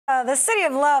The city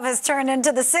of love has turned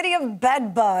into the city of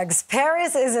bedbugs.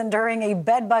 Paris is enduring a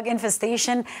bedbug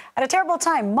infestation at a terrible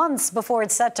time, months before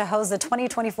it's set to host the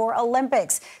 2024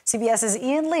 Olympics. CBS's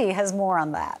Ian Lee has more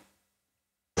on that.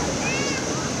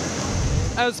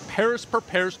 As Paris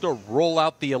prepares to roll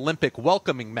out the Olympic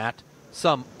welcoming mat,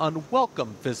 some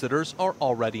unwelcome visitors are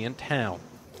already in town.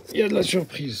 Il y a de la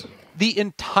surprise. The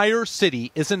entire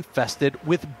city is infested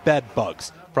with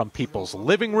bedbugs, from people's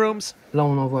living rooms. Là,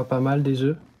 on en voit pas mal des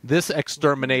œufs. This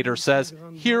exterminator says,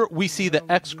 here we see the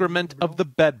excrement of the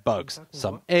bedbugs,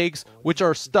 some eggs, which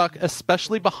are stuck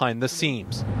especially behind the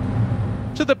seams.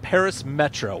 To the Paris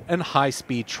metro and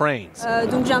high-speed trains.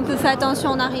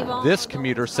 This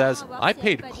commuter says, I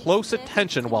paid close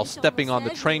attention while stepping on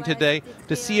the train today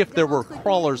to see if there were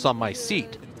crawlers on my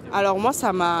seat. Alors moi,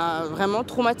 ça m'a vraiment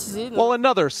traumatisée. While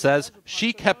another says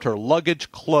she kept her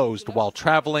luggage closed while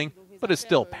traveling, but is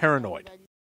still paranoid.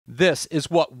 This is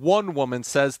what one woman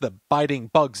says the biting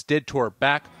bugs did to her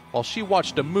back while she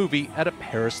watched a movie at a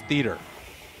Paris theater.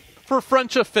 For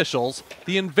French officials,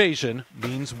 the invasion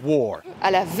means war. À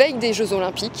la veille des Jeux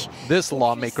Olympiques. This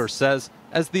lawmaker says,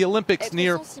 as the Olympics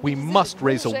near, we must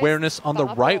raise awareness on the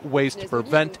right ways to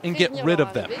prevent and get rid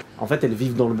of them. En fait, elles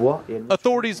vivent dans le bois.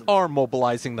 Authorities are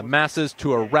mobilizing the masses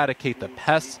to eradicate the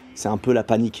pests. C'est un peu la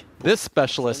panique. This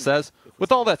specialist says,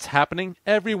 with all that's happening,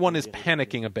 everyone is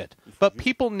panicking a bit. But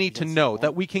people need to know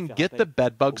that we can get the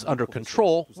bedbugs under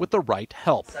control with the right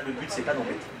help.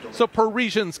 So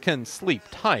Parisians can sleep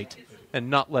tight and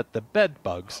not let the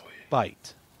bedbugs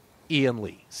bite. Ian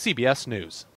Lee, CBS News.